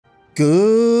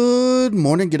Good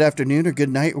morning, good afternoon, or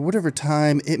good night, or whatever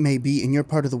time it may be in your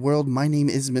part of the world. My name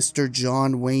is Mr.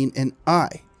 John Wayne, and I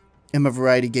am a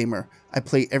variety gamer. I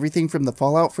play everything from the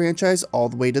Fallout franchise all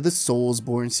the way to the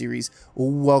Soulsborne series.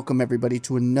 Welcome everybody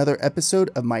to another episode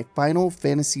of my Final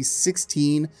Fantasy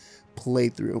XVI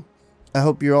playthrough. I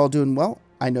hope you're all doing well.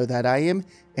 I know that I am,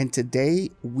 and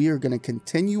today we are going to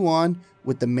continue on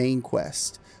with the main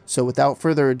quest. So without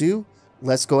further ado,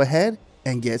 let's go ahead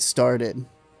and get started.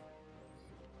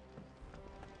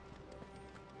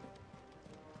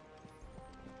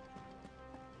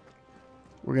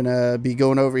 We're going to be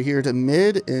going over here to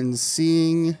mid and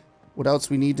seeing what else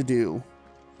we need to do.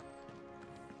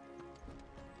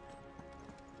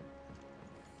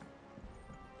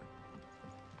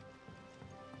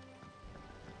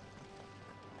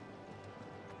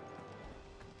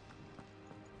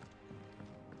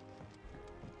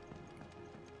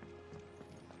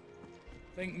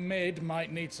 Think mid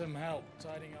might need some help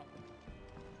tidying up.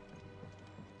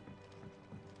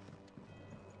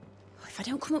 If I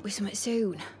don't come up with something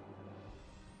soon.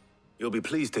 You'll be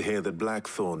pleased to hear that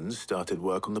Blackthorn's started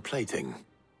work on the plating.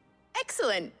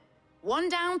 Excellent. 1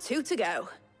 down, 2 to go.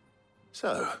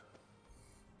 So,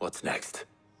 what's next?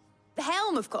 The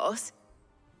helm, of course.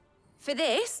 For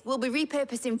this, we'll be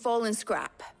repurposing fallen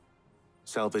scrap.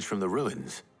 Salvage from the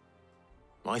ruins?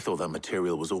 I thought that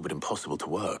material was all but impossible to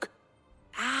work.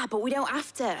 Ah, but we don't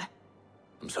have to.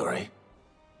 I'm sorry.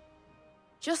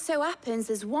 Just so happens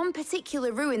there's one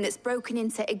particular ruin that's broken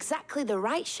into exactly the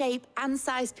right shape and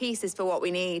size pieces for what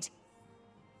we need.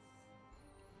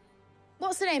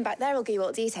 What's the name back there? I'll give you all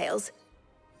the details.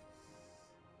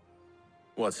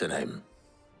 What's her name?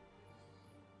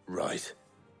 Right.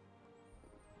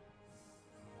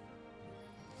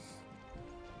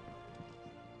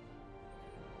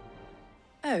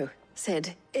 Oh,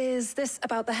 Sid, is this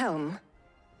about the helm?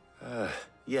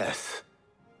 Yes.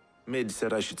 Mid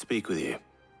said I should speak with you.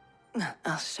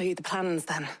 I'll show you the plans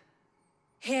then.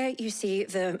 Here you see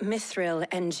the mithril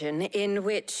engine, in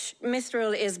which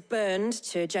mithril is burned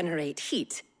to generate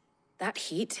heat. That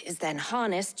heat is then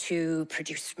harnessed to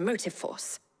produce motive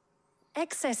force.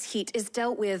 Excess heat is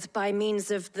dealt with by means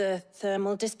of the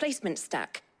thermal displacement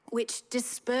stack, which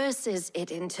disperses it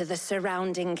into the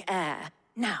surrounding air.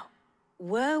 Now,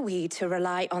 were we to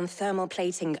rely on thermal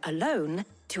plating alone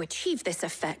to achieve this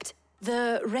effect,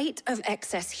 the rate of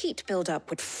excess heat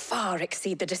buildup would far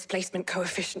exceed the displacement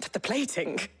coefficient of the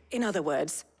plating. In other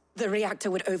words, the reactor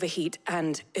would overheat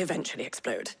and eventually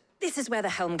explode. This is where the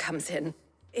helm comes in.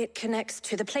 It connects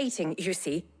to the plating, you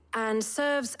see, and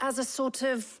serves as a sort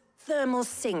of thermal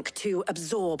sink to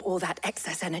absorb all that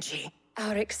excess energy.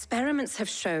 Our experiments have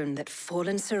shown that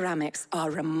fallen ceramics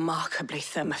are remarkably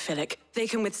thermophilic. They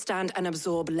can withstand and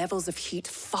absorb levels of heat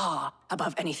far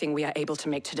above anything we are able to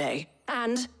make today.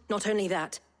 And not only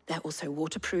that, they're also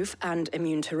waterproof and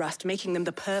immune to rust, making them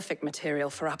the perfect material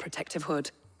for our protective hood.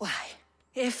 Why,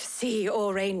 if sea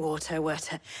or rainwater were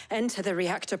to enter the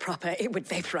reactor proper, it would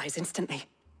vaporize instantly.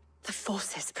 The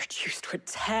forces produced would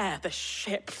tear the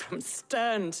ship from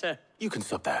stern to... You can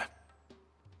stop there.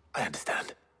 I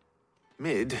understand.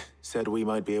 Mid said we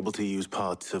might be able to use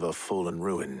parts of a fallen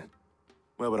ruin.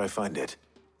 Where would I find it?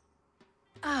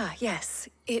 Ah, yes.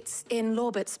 It's in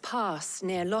Lorbert's Pass,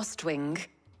 near Lostwing.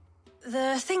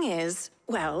 The thing is,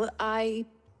 well, I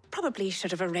probably should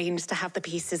have arranged to have the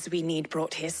pieces we need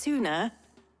brought here sooner.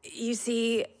 You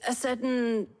see, a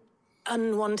certain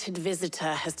unwanted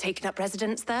visitor has taken up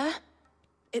residence there.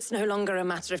 It's no longer a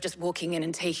matter of just walking in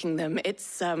and taking them.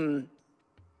 It's,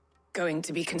 going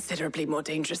to be considerably more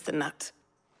dangerous than that.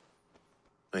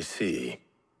 I see.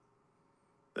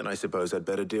 Then I suppose I'd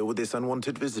better deal with this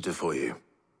unwanted visitor for you.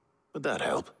 Would that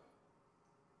help?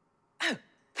 Oh,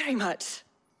 very much.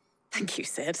 Thank you,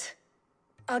 Sid.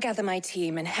 I'll gather my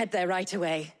team and head there right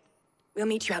away. We'll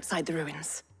meet you outside the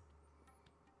ruins.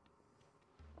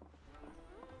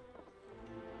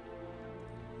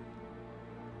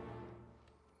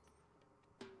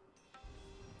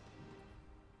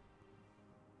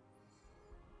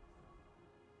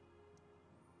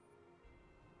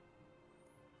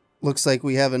 Looks like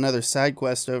we have another side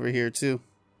quest over here too.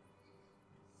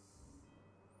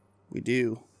 We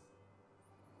do.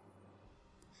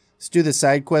 Let's do the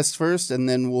side quest first, and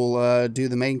then we'll do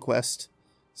the main quest,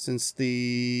 since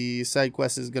the side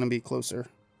quest is going to be closer.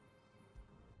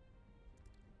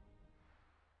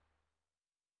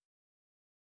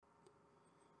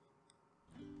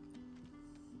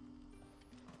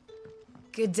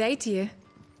 Good day to you,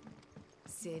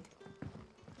 Sid.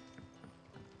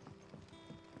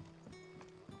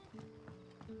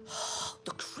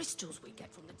 The crystals we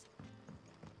get from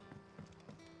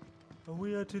the... and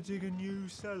we had to dig a new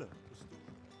cellar to store.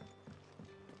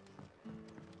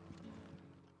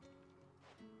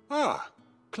 Ah,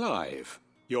 Clive.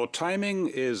 Your timing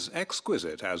is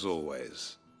exquisite, as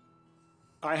always.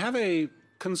 I have a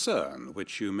concern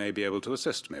which you may be able to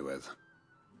assist me with.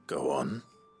 Go on.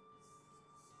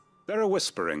 There are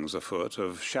whisperings afoot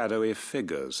of shadowy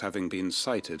figures having been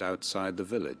sighted outside the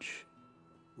village.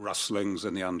 Rustlings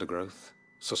in the undergrowth,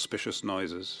 suspicious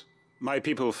noises. My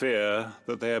people fear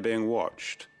that they are being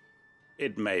watched.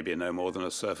 It may be no more than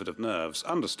a surfeit of nerves,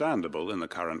 understandable in the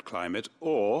current climate,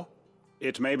 or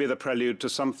it may be the prelude to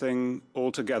something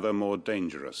altogether more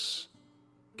dangerous.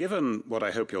 Given what I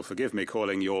hope you'll forgive me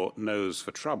calling your nose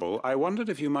for trouble, I wondered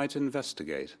if you might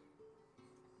investigate.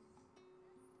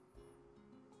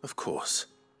 Of course.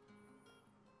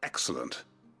 Excellent.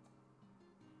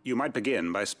 You might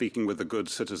begin by speaking with the good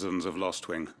citizens of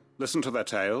Lostwing. Listen to their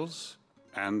tales,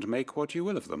 and make what you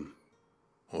will of them.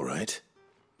 All right.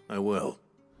 I will.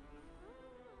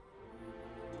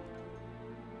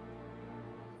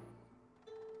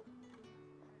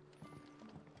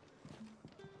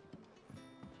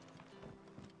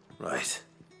 Right.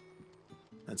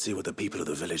 Let's see what the people of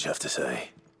the village have to say.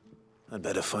 I'd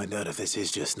better find out if this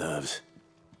is just nerves,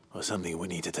 or something we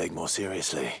need to take more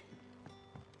seriously.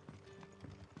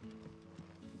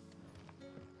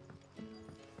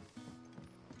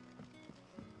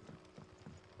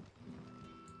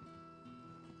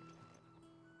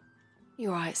 You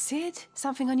all right, Sid?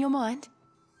 Something on your mind?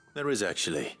 There is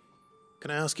actually. Can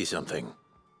I ask you something?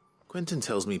 Quentin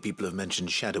tells me people have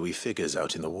mentioned shadowy figures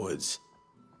out in the woods.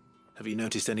 Have you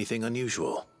noticed anything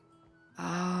unusual?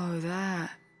 Oh,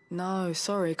 that. No,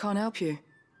 sorry, can't help you.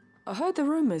 I heard the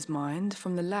rumours, mind,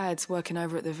 from the lads working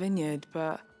over at the vineyard,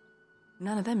 but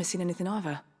none of them has seen anything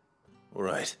either. All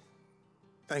right.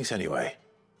 Thanks anyway.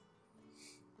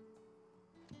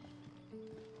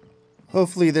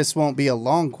 Hopefully this won't be a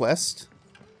long quest.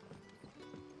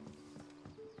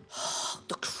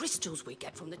 The crystals we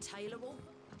get from the tailor all.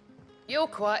 You're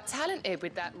quite talented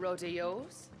with that rod of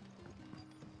yours.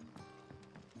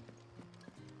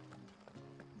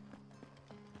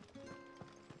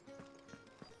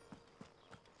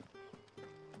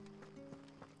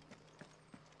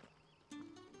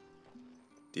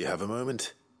 Do you have a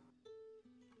moment?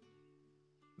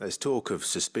 There's talk of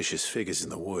suspicious figures in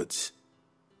the woods.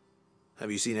 Have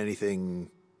you seen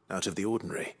anything out of the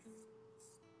ordinary?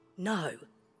 No,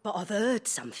 but I've heard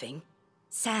something.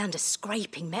 Sound of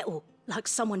scraping metal, like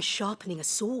someone sharpening a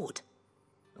sword.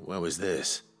 Where was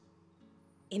this?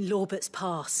 In Lorbert's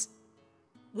Pass.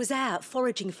 Was out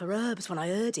foraging for herbs when I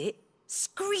heard it,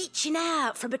 screeching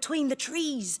out from between the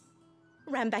trees.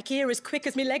 Ran back here as quick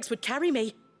as my legs would carry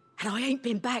me, and I ain't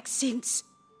been back since.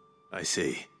 I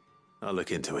see. I'll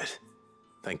look into it.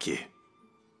 Thank you.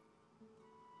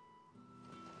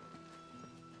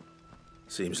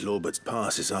 Seems Lorbert's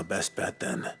Pass is our best bet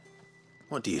then.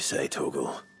 What do you say,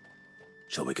 Torgal?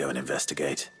 Shall we go and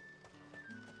investigate?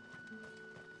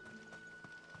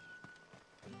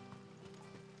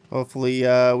 Hopefully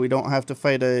we don't have to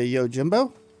fight a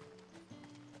Yojimbo.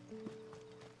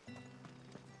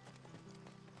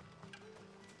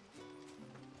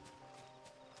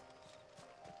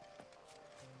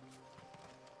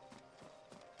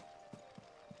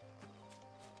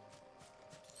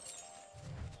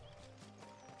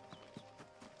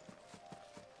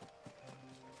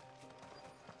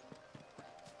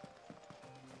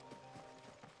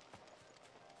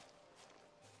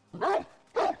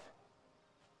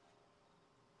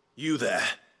 You there.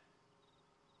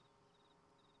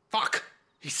 Fuck!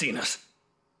 He's seen us.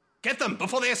 Get them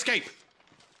before they escape!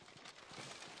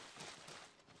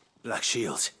 Black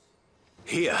Shield.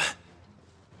 Here.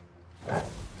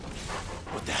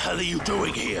 What the hell are you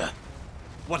doing here?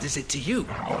 What is it to you?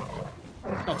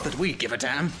 Not that we give a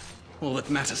damn. All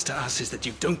that matters to us is that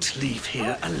you don't leave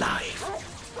here alive.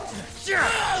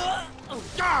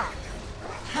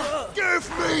 Give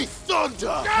me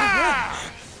thunder!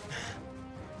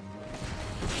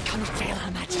 We come to feel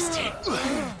Her Majesty.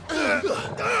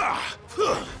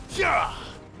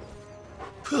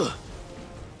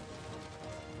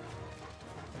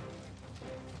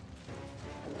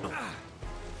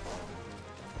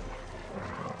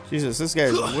 Jesus, this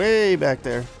guy's way back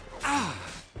there.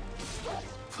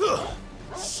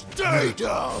 Stay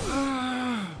down!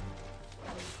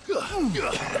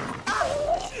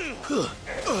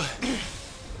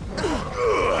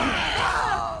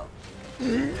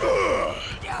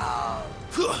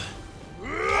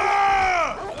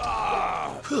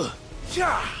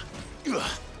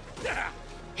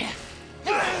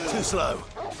 Too slow.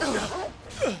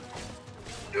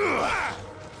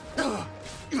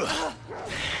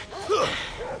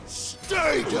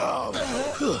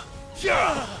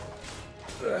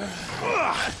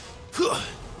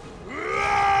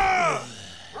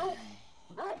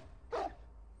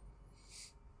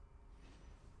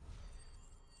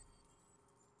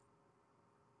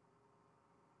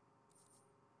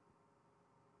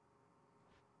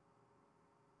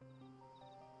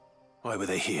 Why were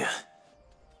they here?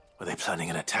 Were they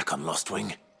planning an attack on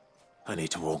Lostwing? I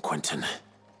need to warn Quentin.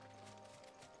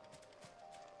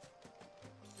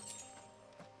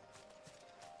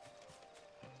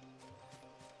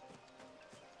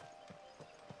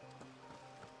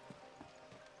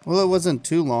 Well, it wasn't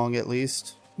too long, at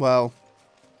least. Well,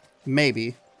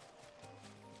 maybe.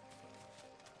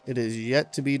 It is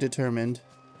yet to be determined.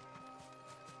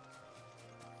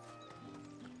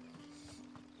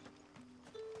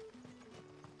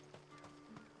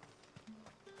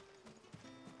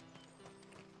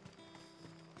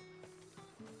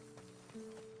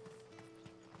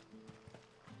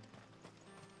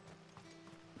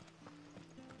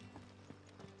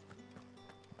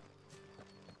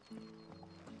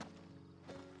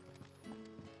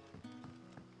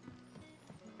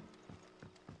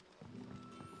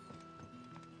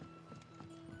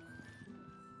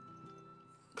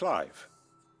 Clive,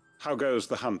 how goes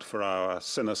the hunt for our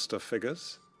sinister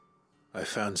figures? I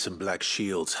found some black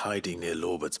shields hiding near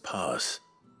Lorbert's Pass.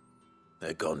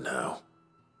 They're gone now.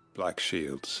 Black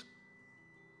shields.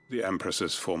 The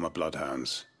Empress's former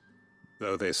bloodhounds,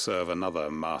 though they serve another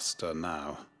master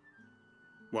now.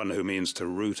 One who means to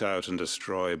root out and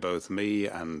destroy both me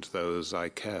and those I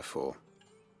care for.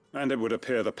 And it would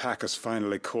appear the pack has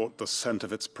finally caught the scent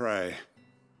of its prey.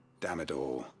 Damn it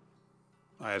all.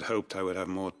 I had hoped I would have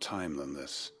more time than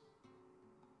this.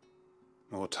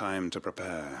 More time to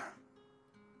prepare.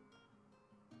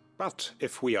 But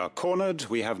if we are cornered,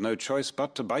 we have no choice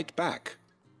but to bite back.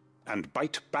 And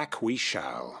bite back we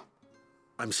shall.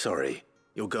 I'm sorry.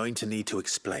 You're going to need to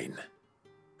explain.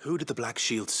 Who did the Black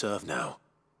Shield serve now?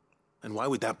 And why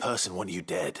would that person want you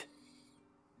dead?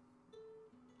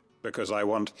 Because I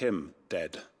want him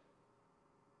dead.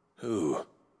 Who?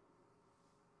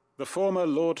 The former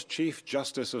Lord Chief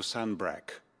Justice of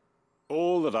Sanbreque.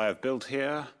 All that I have built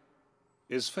here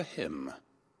is for him.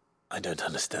 I don't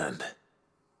understand.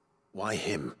 Why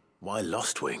him? Why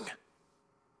Lostwing?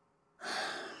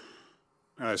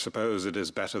 I suppose it is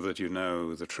better that you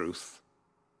know the truth.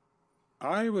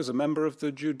 I was a member of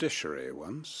the judiciary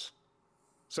once.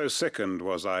 So sickened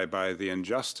was I by the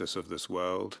injustice of this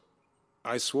world,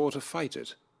 I swore to fight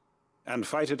it. And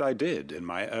fight it I did in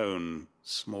my own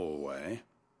small way.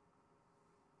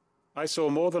 I saw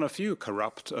more than a few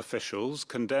corrupt officials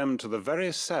condemned to the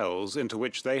very cells into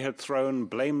which they had thrown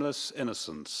blameless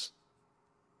innocents.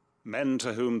 Men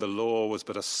to whom the law was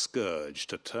but a scourge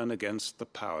to turn against the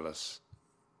powerless.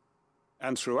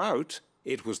 And throughout,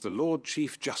 it was the Lord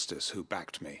Chief Justice who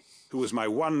backed me, who was my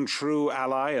one true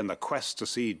ally in the quest to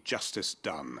see justice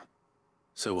done.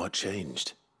 So what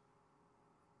changed?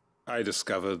 I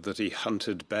discovered that he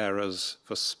hunted bearers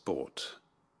for sport.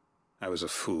 I was a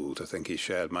fool to think he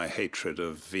shared my hatred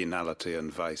of venality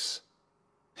and vice.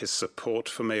 His support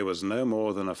for me was no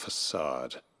more than a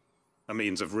facade, a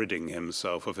means of ridding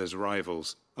himself of his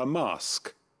rivals, a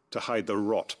mask to hide the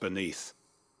rot beneath.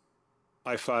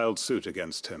 I filed suit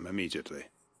against him immediately.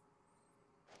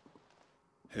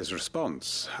 His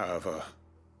response, however,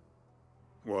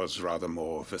 was rather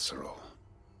more visceral.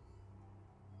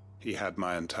 He had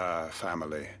my entire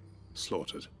family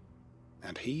slaughtered,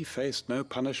 and he faced no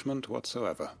punishment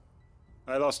whatsoever.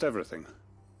 I lost everything.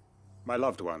 My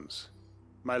loved ones,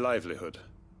 my livelihood,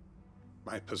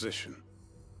 my position,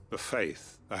 the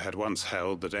faith I had once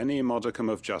held that any modicum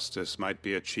of justice might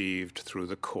be achieved through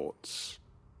the courts.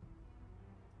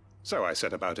 So I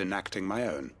set about enacting my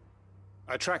own.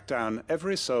 I tracked down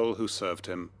every soul who served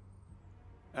him,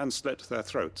 and slit their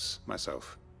throats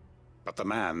myself. But the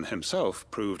man himself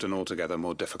proved an altogether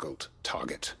more difficult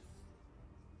target.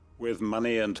 With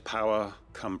money and power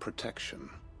come protection.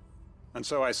 And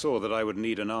so I saw that I would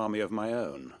need an army of my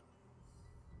own.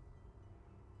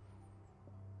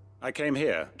 I came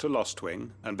here to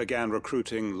Lostwing and began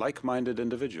recruiting like-minded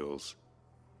individuals.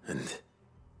 And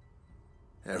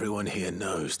everyone here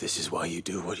knows this is why you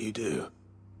do what you do.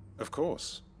 Of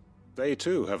course. They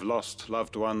too have lost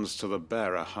loved ones to the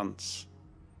bearer hunts.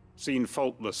 Seen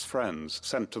faultless friends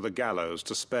sent to the gallows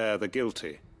to spare the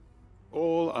guilty.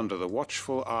 All under the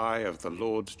watchful eye of the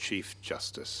Lord Chief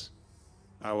Justice.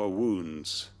 Our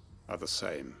wounds are the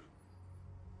same.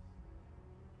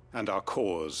 And our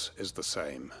cause is the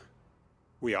same.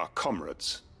 We are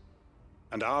comrades.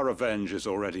 And our revenge is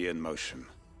already in motion.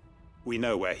 We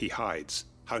know where he hides,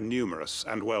 how numerous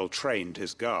and well-trained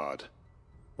his guard.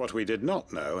 What we did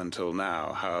not know until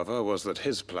now, however, was that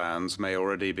his plans may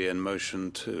already be in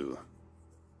motion too.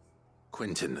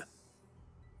 Quentin.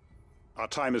 Our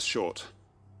time is short.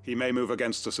 He may move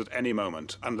against us at any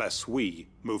moment, unless we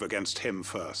move against him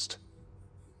first.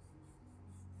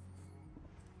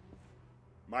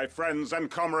 My friends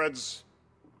and comrades,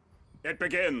 it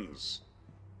begins.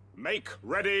 Make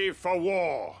ready for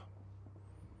war.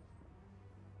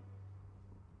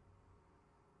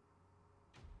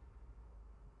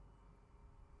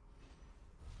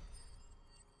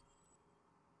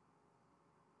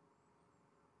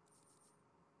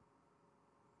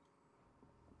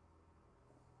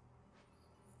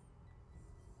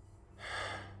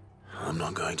 I'm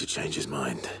not going to change his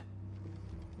mind.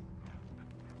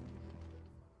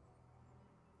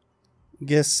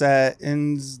 Guess that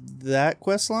ends that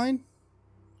quest line?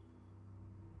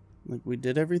 Like, we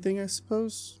did everything, I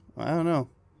suppose? I don't know.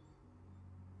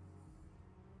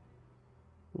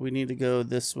 We need to go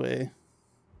this way.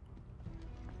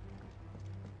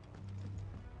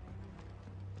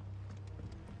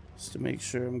 Just to make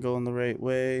sure I'm going the right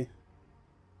way.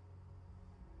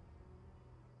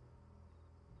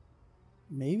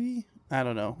 Maybe? I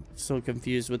don't know. I'm so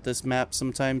confused with this map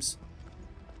sometimes.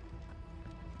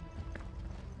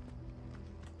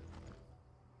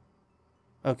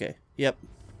 Okay, yep.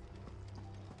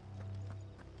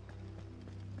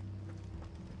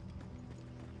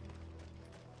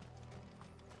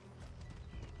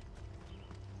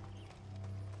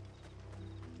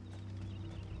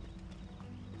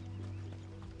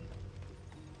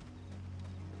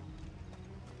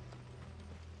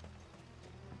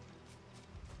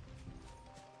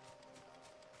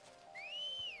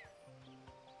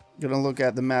 Gonna look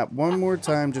at the map one more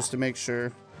time just to make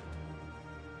sure.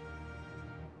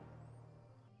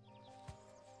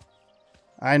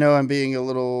 I know I'm being a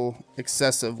little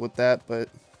excessive with that, but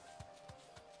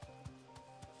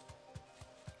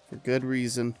for good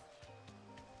reason.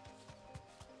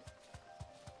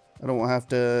 I don't have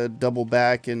to double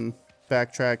back and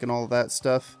backtrack and all of that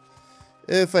stuff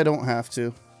if I don't have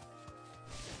to.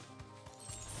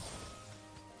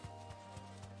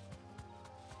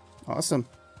 Awesome.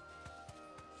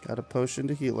 Got a potion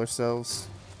to heal ourselves.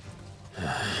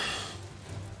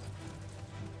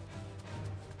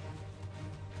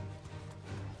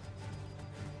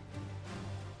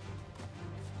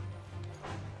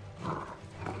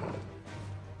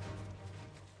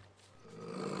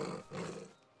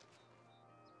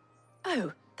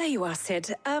 Oh, there you are,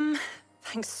 Sid.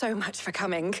 Thanks so much for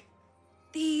coming.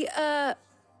 The,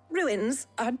 ruins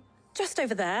are just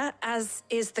over there, as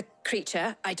is the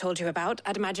creature I told you about,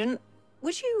 I'd imagine.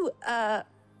 Would you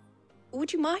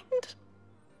mind?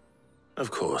 Of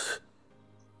course.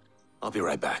 I'll be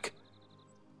right back.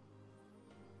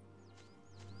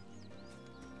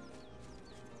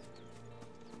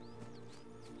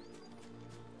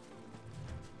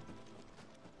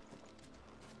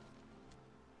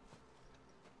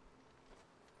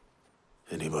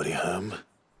 Anybody home?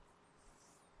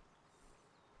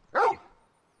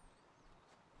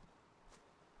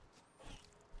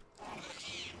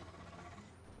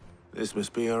 This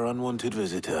must be our unwanted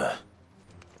visitor.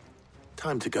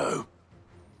 Time to go.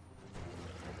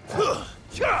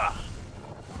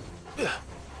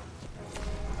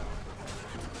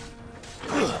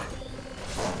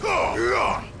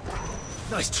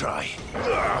 Nice try.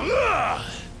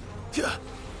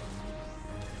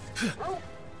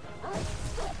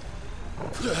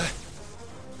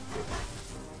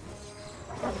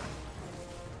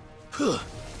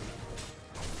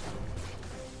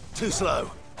 Too slow.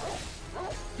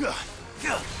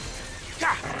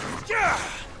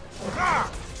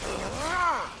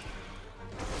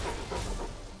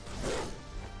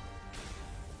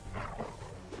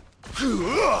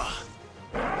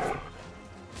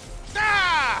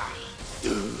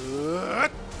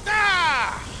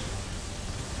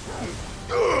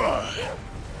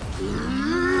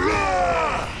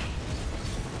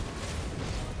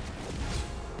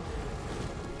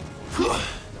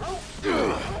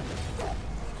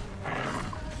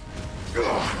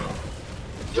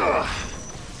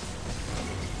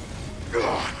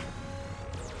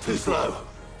 Too slow.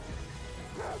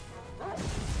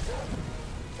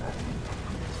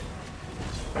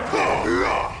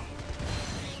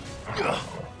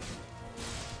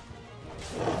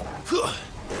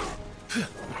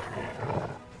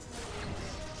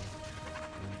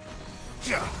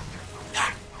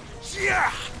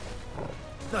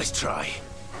 Nice try.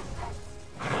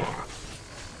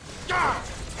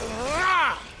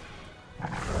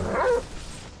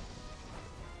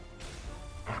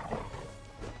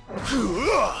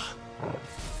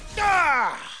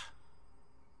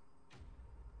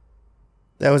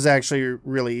 That was actually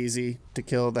really easy to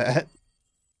kill that.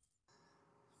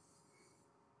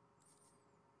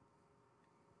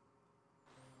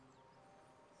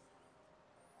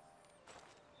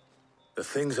 The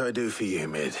things I do for you,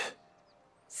 Mid.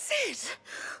 Sid!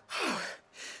 Oh,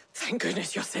 thank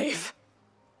goodness you're safe.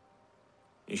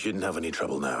 You shouldn't have any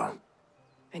trouble now.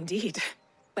 Indeed.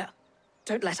 Well,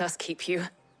 don't let us keep you.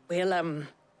 We'll,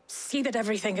 see that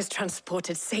everything is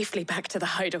transported safely back to the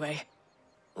hideaway.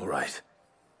 All right.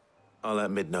 I'll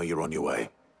let Mid know you're on your way.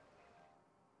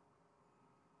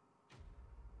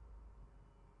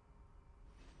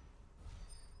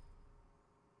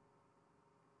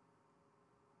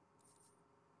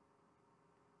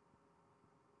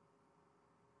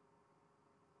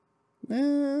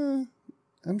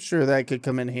 I'm sure that could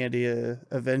come in handy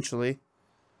eventually.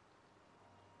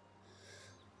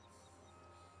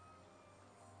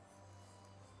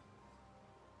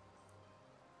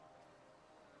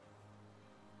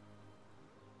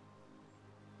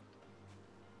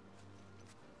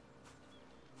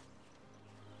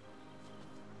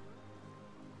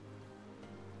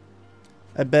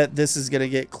 I bet this is going to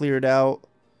get cleared out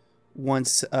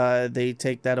once they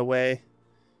take that away.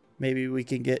 Maybe we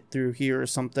can get through here or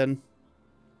something.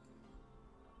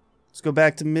 Let's go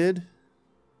back to Mid.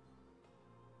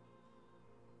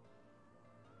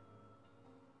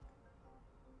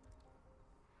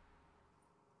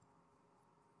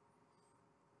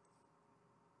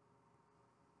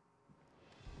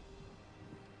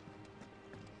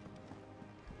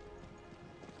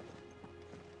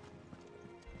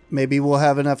 Maybe we'll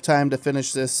have enough time to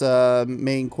finish this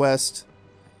main quest.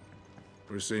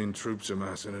 We're seeing troops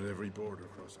amassing at every border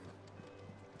crossing.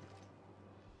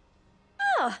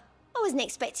 Oh, I wasn't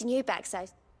expecting you back, so...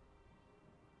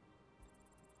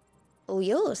 All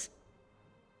yours.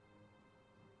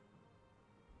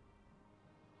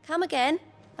 Come again.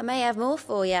 I may have more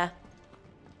for you.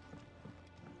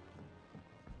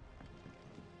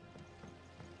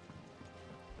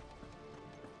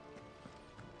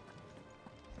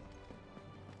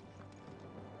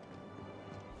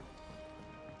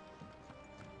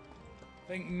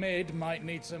 Think Mid might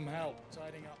need some help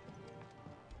tidying up.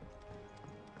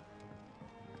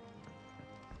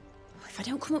 If I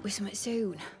don't come up with something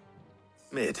soon.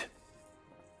 Mid.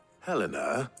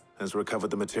 Helena has recovered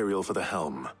the material for the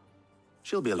helm.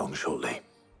 She'll be along shortly.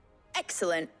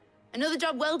 Excellent. Another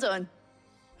job well done.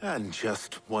 And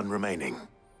just one remaining.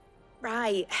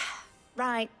 Right.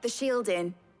 Right, the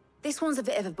shielding. This one's a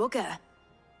bit of a bugger.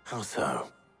 How so?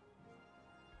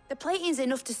 The plating's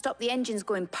enough to stop the engines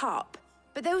going pop,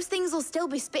 but those things will still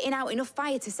be spitting out enough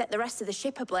fire to set the rest of the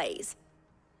ship ablaze.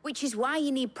 Which is why you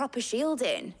need proper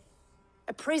shielding.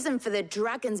 A prism for the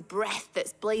dragon's breath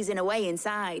that's blazing away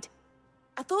inside.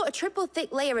 I thought a triple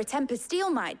thick layer of tempered steel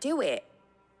might do it.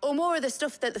 Or more of the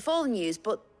stuff that the Fallen use,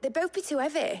 but they'd both be too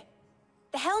heavy.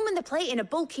 The helm and the plating are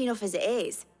bulky enough as it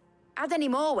is. Add any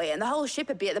more weight and the whole ship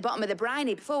would be at the bottom of the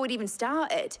briny before we'd even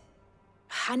started.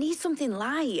 I need something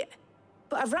light.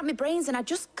 But I've racked my brains and I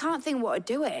just can't think what would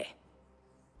do it.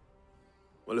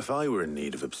 Well, if I were in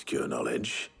need of obscure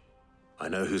knowledge, I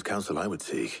know whose counsel I would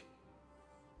seek.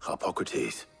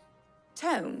 Harpocrates.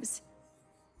 Tomes?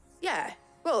 Yeah,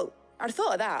 well, I'd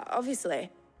thought of that, obviously.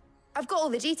 I've got all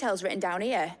the details written down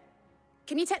here.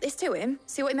 Can you take this to him,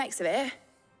 see what he makes of it?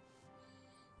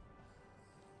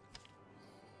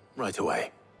 Right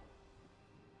away.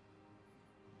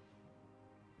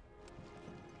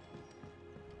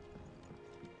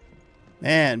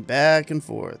 Man, back and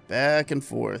forth, back and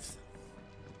forth.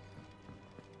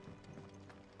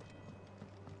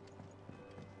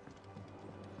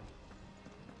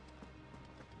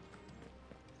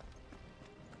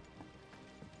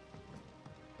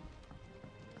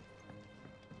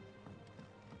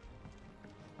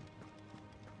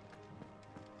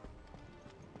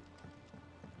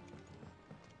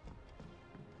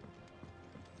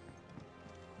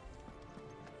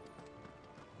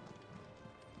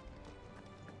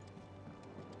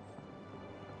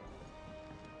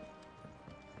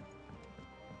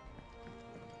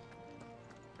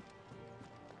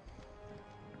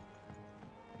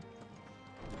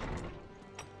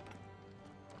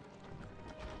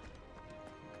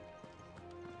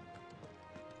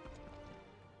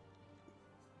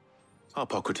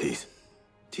 Harpocrates,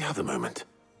 do you have the moment?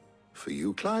 For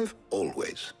you, Clive?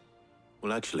 Always.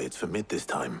 Well, actually, it's for Mid this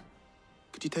time.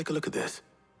 Could you take a look at this?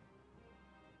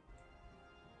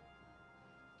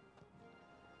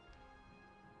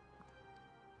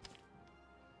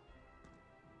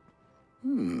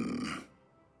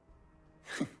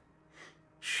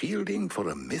 Shielding for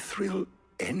a mithril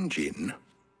engine?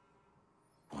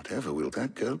 Whatever will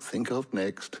that girl think of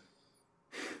next?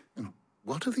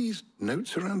 What are these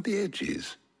notes around the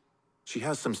edges? She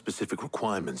has some specific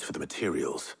requirements for the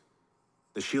materials.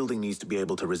 The shielding needs to be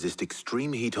able to resist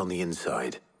extreme heat on the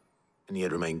inside, and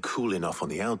yet remain cool enough on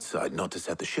the outside not to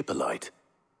set the ship alight,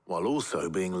 while also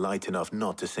being light enough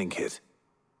not to sink it.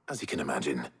 As you can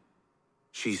imagine,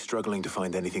 she's struggling to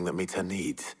find anything that meets her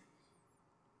needs.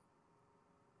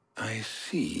 I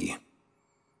see.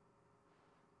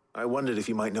 I wondered if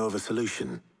you might know of a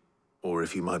solution, or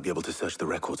if you might be able to search the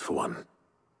records for one.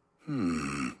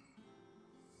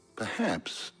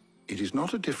 Perhaps it is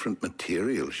not a different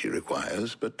material she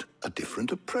requires, but a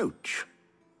different approach.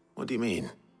 What do you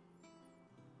mean?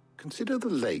 Consider the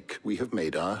lake we have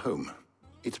made our home.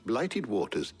 Its blighted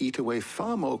waters eat away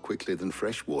far more quickly than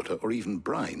fresh water or even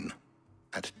brine,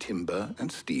 at timber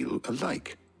and steel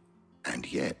alike.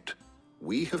 And yet,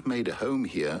 we have made a home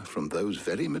here from those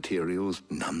very materials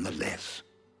nonetheless.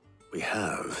 We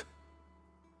have.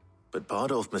 But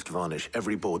Bardolph must varnish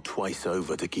every board twice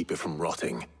over to keep it from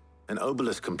rotting. And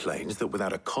Obelisk complains that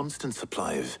without a constant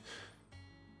supply of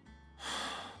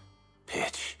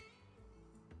pitch.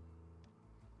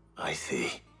 I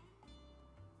see.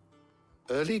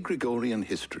 Early Gregorian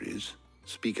histories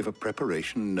speak of a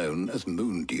preparation known as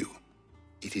moon dew.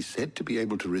 It is said to be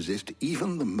able to resist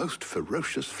even the most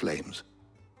ferocious flames.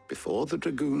 Before the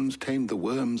dragoons tamed the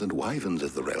worms and wyverns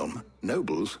of the realm,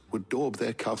 nobles would daub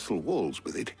their castle walls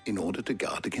with it in order to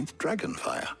guard against dragon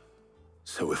fire.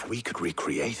 So if we could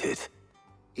recreate it...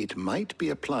 It might be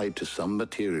applied to some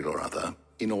material or other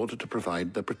in order to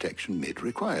provide the protection Mid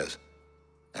requires.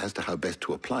 As to how best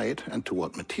to apply it and to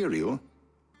what material,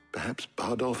 perhaps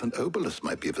Bardolph and Obelisk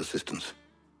might be of assistance.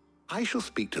 I shall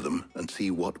speak to them and see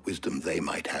what wisdom they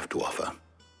might have to offer.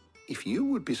 If you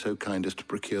would be so kind as to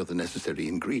procure the necessary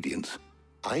ingredients,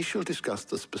 I shall discuss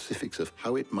the specifics of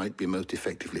how it might be most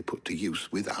effectively put to use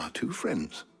with our two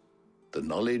friends. The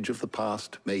knowledge of the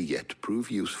past may yet prove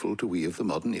useful to we of the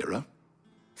modern era.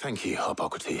 Thank you,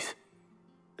 Hippocrates.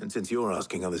 And since you're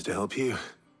asking others to help you,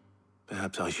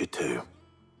 perhaps I should too.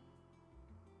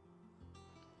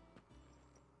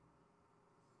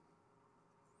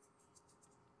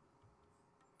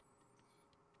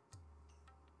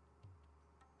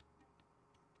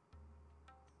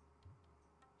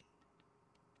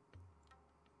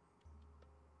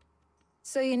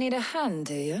 So you need a hand,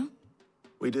 do you?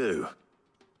 We do.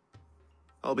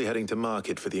 I'll be heading to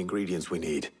market for the ingredients we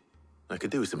need. I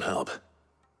could do with some help.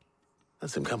 And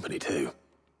some company, too.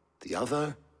 The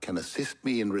other can assist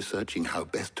me in researching how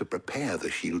best to prepare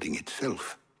the shielding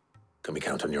itself. Can we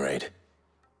count on your aid?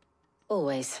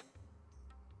 Always.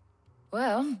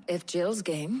 Well, if Jill's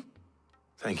game.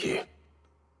 Thank you.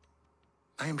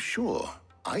 I am sure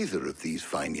either of these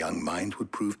fine young minds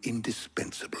would prove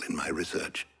indispensable in my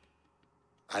research.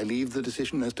 I leave the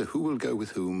decision as to who will go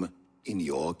with whom in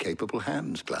your capable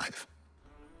hands, Clive.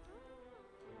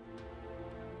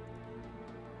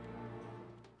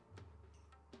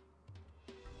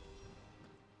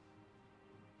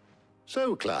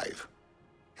 So, Clive,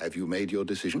 have you made your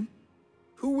decision?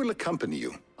 Who will accompany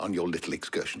you on your little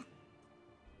excursion?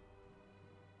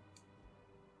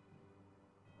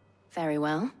 Very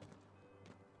well.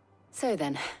 So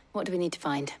then, what do we need to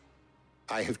find?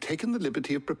 I have taken the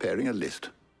liberty of preparing a list.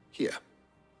 Here.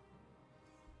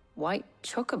 White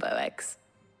chocobo eggs.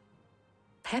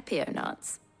 Pepio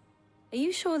nuts. Are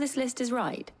you sure this list is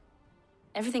right?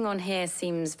 Everything on here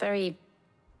seems very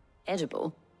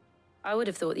edible. I would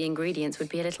have thought the ingredients would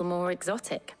be a little more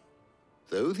exotic.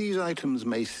 Though these items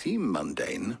may seem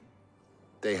mundane,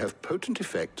 they have potent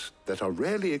effects that are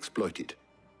rarely exploited,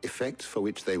 effects for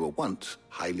which they were once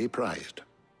highly prized.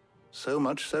 So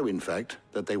much so, in fact,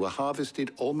 that they were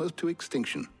harvested almost to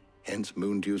extinction, hence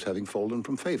moon dews having fallen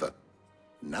from favor.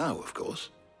 Now, of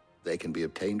course, they can be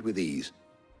obtained with ease.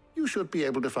 You should be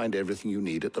able to find everything you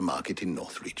need at the market in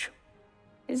Northreach.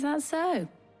 Is that so?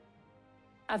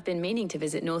 I've been meaning to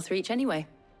visit Northreach anyway.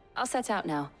 I'll set out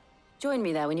now. Join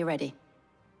me there when you're ready.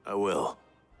 I will.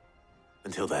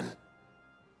 Until then.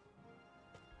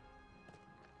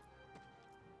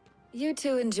 You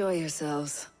two enjoy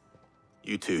yourselves.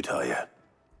 You too, Talia.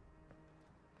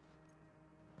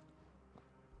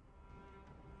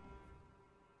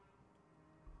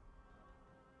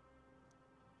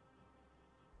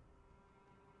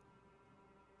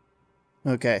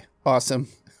 Okay, awesome.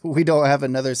 We don't have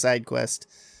another side quest.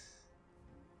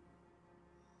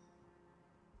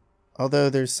 Although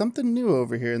there's something new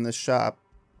over here in this shop.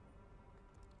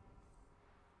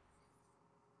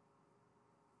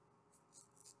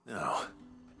 Now,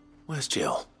 where's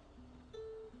Jill?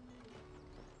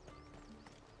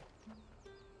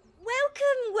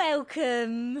 Welcome,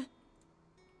 welcome.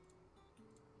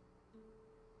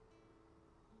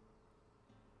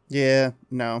 Yeah,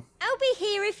 no. I'll be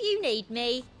here if you need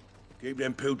me. Keep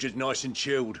them pilchards nice and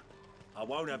chilled. I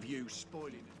won't have you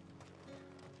spoiling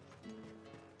it.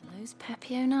 Those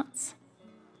Pepio nuts?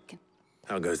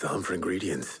 How goes the hunt for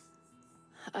ingredients?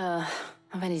 I've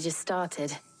only just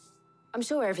started. I'm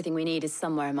sure everything we need is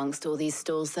somewhere amongst all these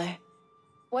stalls, though.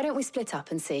 Why don't we split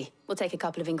up and see? We'll take a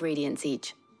couple of ingredients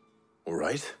each. All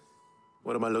right.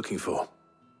 What am I looking for?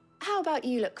 How about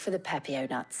you look for the Pepio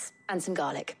nuts and some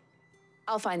garlic?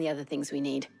 I'll find the other things we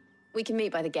need. We can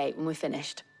meet by the gate when we're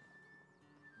finished.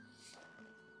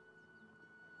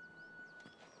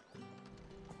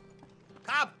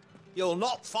 Cub, you'll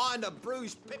not find a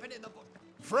bruised pippin in the book.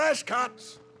 Fresh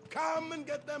cuts. Come and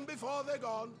get them before they're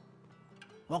gone.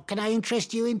 What can I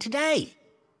interest you in today?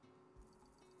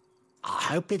 I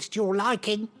hope it's to your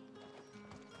liking.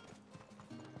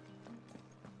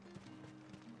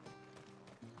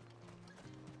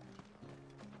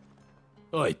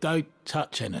 Oi, don't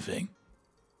touch anything.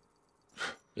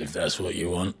 If that's what you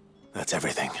want. That's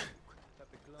everything.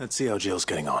 Let's see how Jill's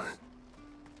getting on.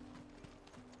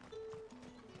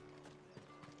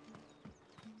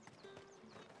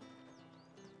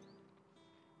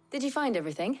 Did you find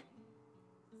everything?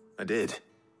 I did.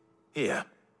 Here.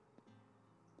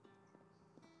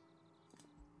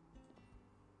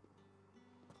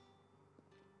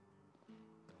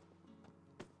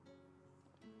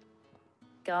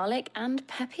 Garlic and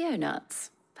Pepio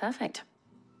nuts. Perfect.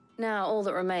 Now all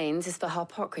that remains is for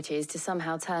Harpocrates to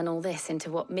somehow turn all this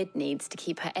into what Mid needs to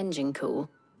keep her engine cool.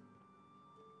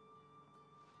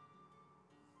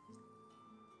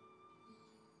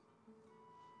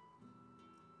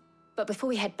 But before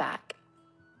we head back,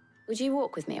 would you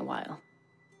walk with me a while?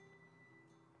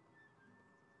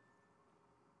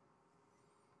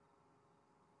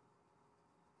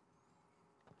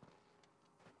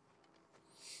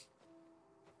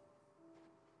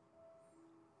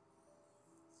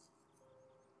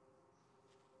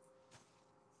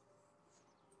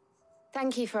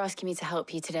 Thank you for asking me to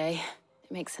help you today.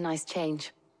 It makes a nice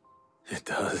change. It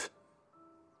does.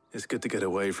 It's good to get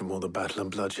away from all the battle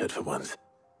and bloodshed for once.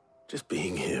 Just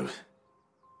being here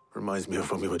reminds me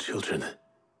of when we were children.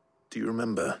 Do you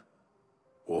remember?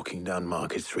 Walking down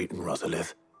Market Street in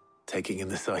Rosalith, taking in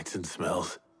the sights and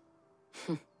smells.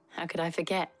 How could I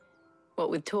forget?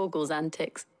 What with Torgal's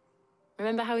antics.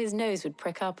 Remember how his nose would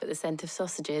prick up at the scent of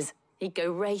sausages? He'd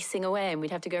go racing away and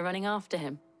we'd have to go running after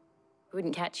him. We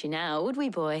wouldn't catch you now, would we,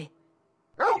 boy?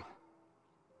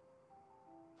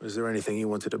 Was there anything you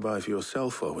wanted to buy for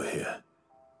yourself while we're here?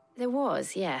 There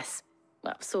was, yes.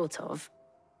 Well, sort of.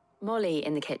 Molly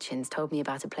in the kitchens told me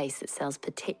about a place that sells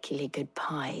particularly good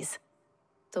pies.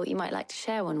 Thought you might like to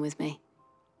share one with me.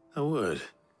 I would.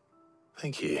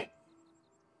 Thank you.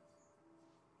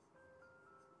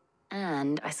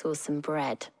 And I saw some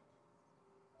bread.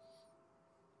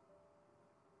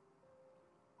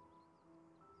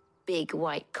 Big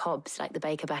white cobs like the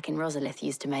baker back in Rosalith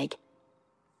used to make.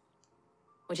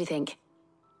 What do you think?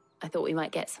 I thought we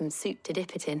might get some soup to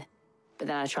dip it in. But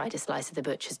then I tried a slice of the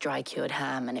butcher's dry-cured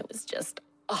ham and it was just,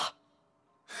 oh.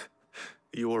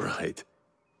 You all right?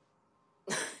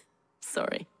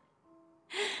 Sorry.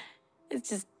 It's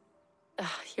just,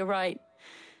 you're right.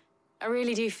 I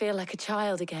really do feel like a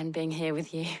child again being here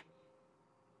with you.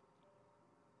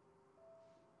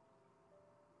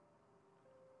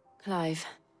 Clive.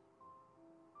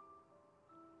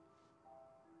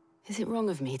 Is it wrong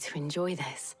of me to enjoy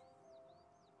this?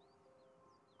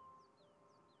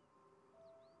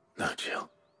 No, Jill.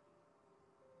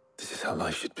 This is how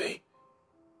life should be.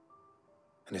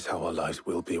 And it's how our lives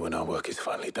will be when our work is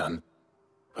finally done.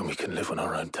 When we can live on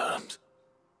our own terms.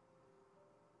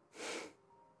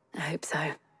 I hope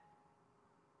so.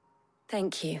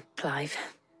 Thank you, Clive.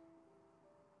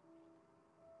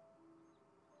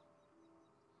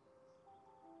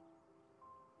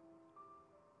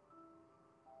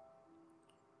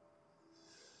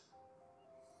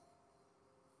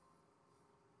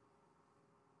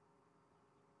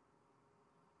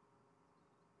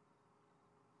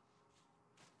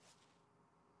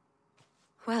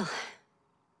 Well,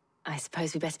 I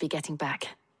suppose we better be getting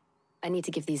back. I need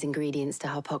to give these ingredients to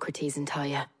Harpocrates and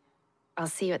Talia. I'll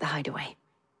see you at the hideaway.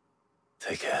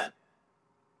 Take care.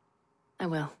 I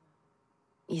will.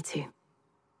 You too.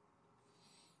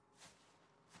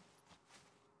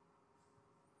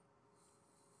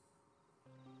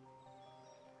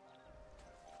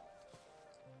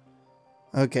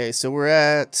 Okay, so we're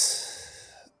at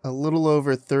a little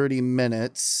over 30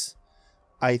 minutes.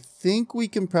 I think we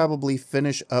can probably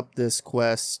finish up this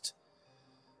quest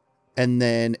and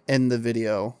then end the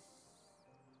video.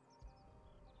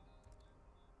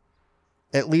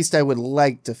 at least I would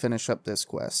like to finish up this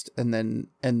quest and then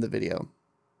end the video.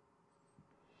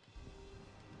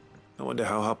 I wonder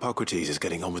how Hippocrates is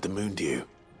getting on with the moon dew.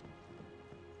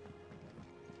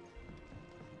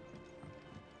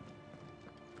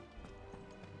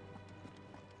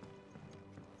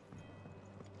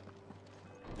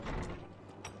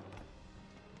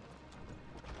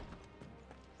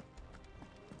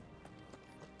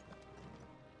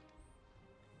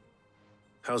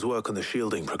 How's work on the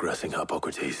shielding progressing,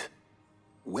 Hippocrates?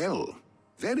 Well,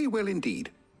 very well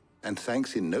indeed. And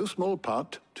thanks in no small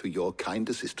part to your kind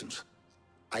assistance.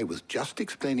 I was just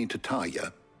explaining to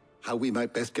Tarja how we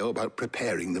might best go about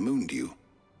preparing the moon dew.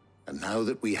 And now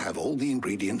that we have all the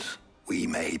ingredients, we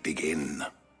may begin.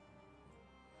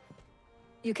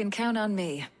 You can count on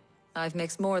me. I've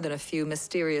mixed more than a few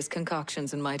mysterious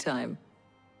concoctions in my time.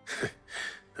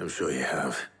 I'm sure you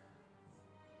have.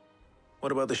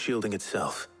 What about the shielding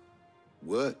itself?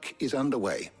 Work is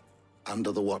underway,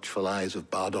 under the watchful eyes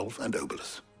of Bardolph and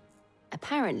Obolus.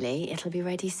 Apparently, it'll be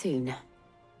ready soon.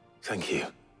 Thank you.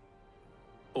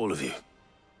 All of you.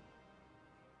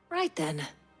 Right then.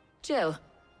 Jill,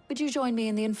 would you join me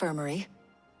in the infirmary?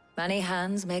 Many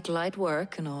hands make light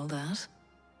work and all that.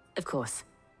 Of course.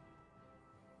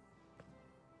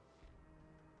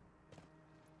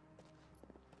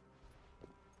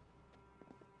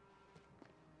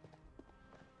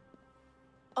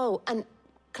 Oh, and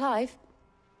Clive,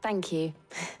 thank you.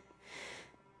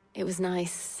 It was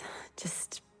nice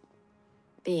just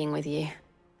being with you.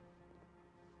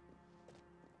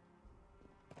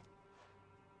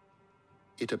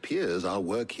 It appears our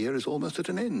work here is almost at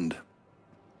an end.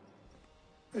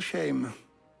 A shame.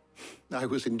 I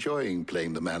was enjoying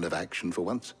playing the man of action for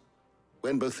once.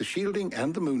 When both the shielding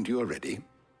and the moon dew are ready,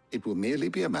 it will merely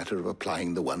be a matter of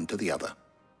applying the one to the other.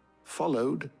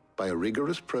 Followed by a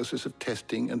rigorous process of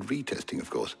testing and retesting, of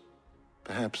course.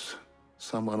 Perhaps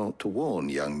someone ought to warn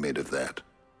young Mid of that.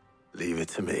 Leave it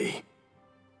to me.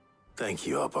 Thank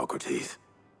you, Hippocrates.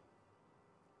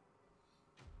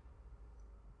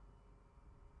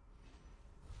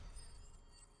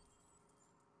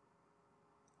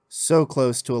 So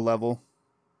close to a level.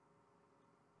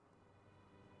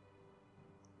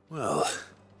 Well,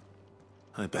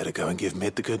 I better go and give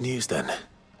Mid the good news then.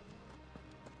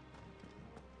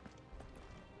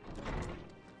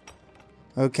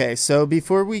 Okay, so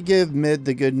before we give Mid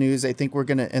the good news, I think we're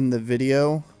going to end the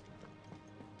video.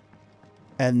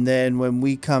 And then when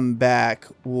we come back,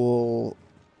 we'll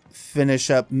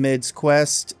finish up Mid's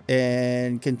quest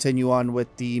and continue on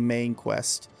with the main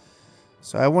quest.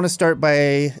 So I want to start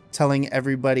by telling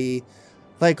everybody,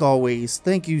 like always,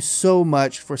 thank you so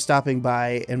much for stopping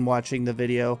by and watching the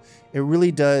video. It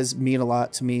really does mean a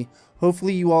lot to me.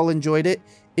 Hopefully you all enjoyed it.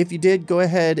 If you did, go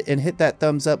ahead and hit that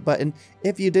thumbs up button.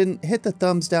 If you didn't, hit the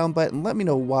thumbs down button. Let me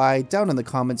know why down in the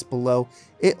comments below.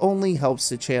 It only helps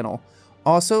the channel.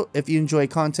 Also, if you enjoy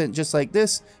content just like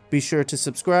this, be sure to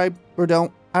subscribe, or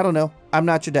don't. I don't know. I'm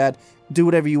not your dad. Do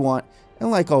whatever you want.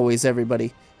 And like always,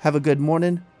 everybody, have a good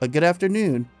morning, a good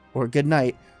afternoon, or a good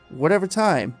night, whatever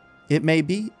time it may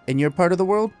be in your part of the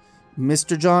world.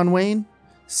 Mr. John Wayne,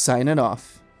 signing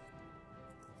off.